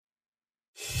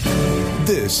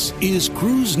This is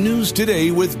Cruise News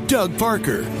Today with Doug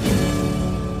Parker.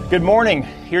 Good morning.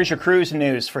 Here's your cruise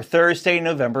news for Thursday,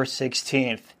 November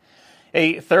 16th.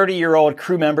 A 30-year-old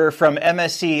crew member from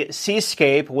MSC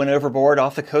Seascape went overboard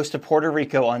off the coast of Puerto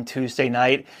Rico on Tuesday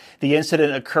night. The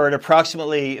incident occurred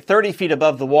approximately 30 feet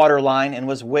above the waterline and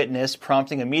was witnessed,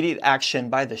 prompting immediate action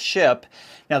by the ship.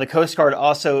 Now, the Coast Guard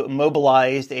also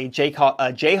mobilized a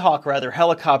Jayhawk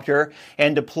helicopter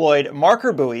and deployed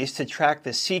marker buoys to track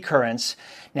the sea currents.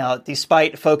 Now,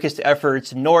 despite focused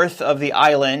efforts north of the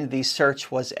island, the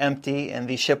search was empty and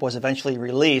the ship was eventually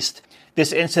released.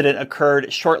 This incident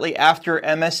occurred shortly after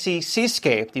MSC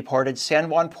Seascape departed San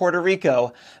Juan, Puerto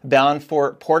Rico, bound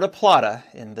for Puerto Plata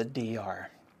in the DR.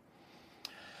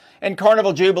 And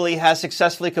Carnival Jubilee has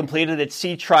successfully completed its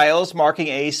sea trials, marking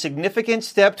a significant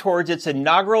step towards its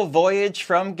inaugural voyage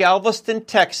from Galveston,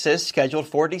 Texas, scheduled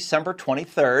for December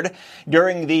 23rd.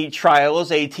 During the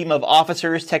trials, a team of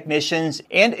officers, technicians,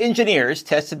 and engineers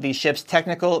tested the ship's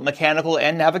technical, mechanical,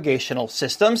 and navigational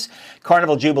systems.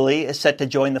 Carnival Jubilee is set to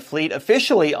join the fleet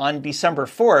officially on December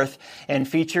 4th and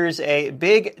features a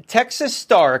big Texas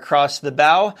star across the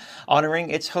bow, honoring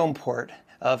its home port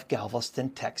of Galveston,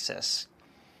 Texas.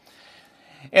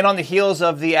 And on the heels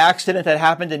of the accident that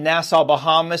happened in Nassau,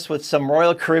 Bahamas with some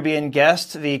Royal Caribbean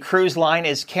guests, the cruise line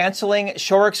is canceling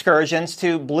shore excursions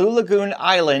to Blue Lagoon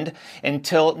Island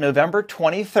until November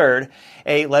 23rd.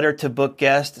 A letter to book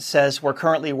guests says we're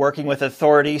currently working with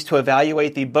authorities to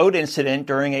evaluate the boat incident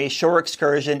during a shore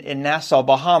excursion in Nassau,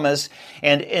 Bahamas.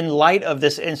 And in light of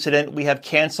this incident, we have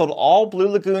canceled all Blue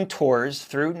Lagoon tours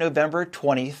through November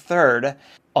 23rd.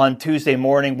 On Tuesday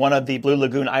morning, one of the Blue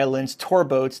Lagoon Island's tour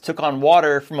boats took on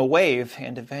water from a wave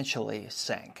and eventually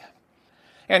sank.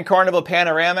 And Carnival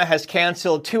Panorama has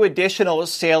canceled 2 additional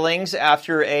sailings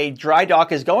after a dry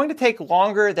dock is going to take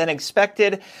longer than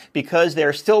expected because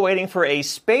they're still waiting for a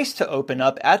space to open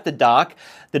up at the dock.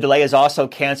 The delay is also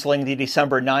canceling the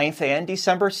December 9th and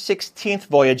December 16th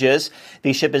voyages.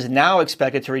 The ship is now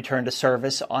expected to return to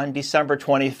service on December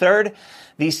 23rd,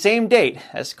 the same date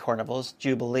as Carnival's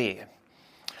Jubilee.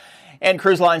 And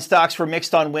cruise line stocks were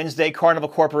mixed on Wednesday. Carnival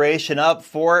Corporation up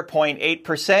 4.8%,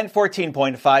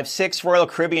 14.56%. Royal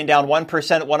Caribbean down 1%,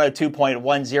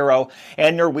 102.10%.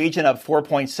 And Norwegian up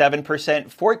 4.7%,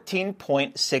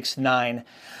 14.69%.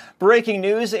 Breaking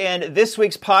news and this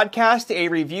week's podcast, a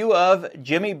review of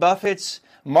Jimmy Buffett's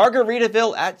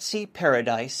Margaritaville at Sea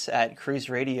Paradise at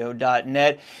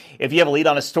cruiseradio.net. If you have a lead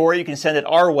on a story, you can send it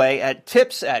our way at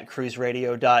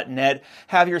tips@cruiseradio.net.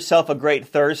 Have yourself a great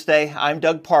Thursday. I'm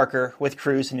Doug Parker with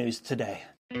Cruise News Today.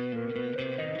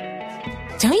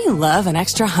 Don't you love an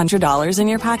extra $100 in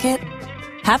your pocket?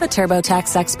 Have a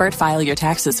TurboTax expert file your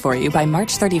taxes for you by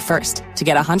March 31st to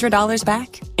get $100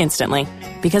 back instantly.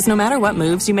 Because no matter what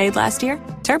moves you made last year,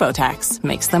 TurboTax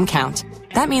makes them count.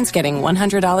 That means getting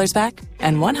 $100 back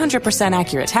and 100%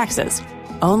 accurate taxes,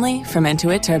 only from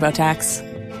Intuit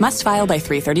TurboTax. Must file by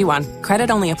 3/31.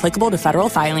 Credit only applicable to federal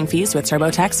filing fees with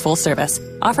TurboTax full service.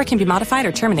 Offer can be modified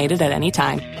or terminated at any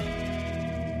time.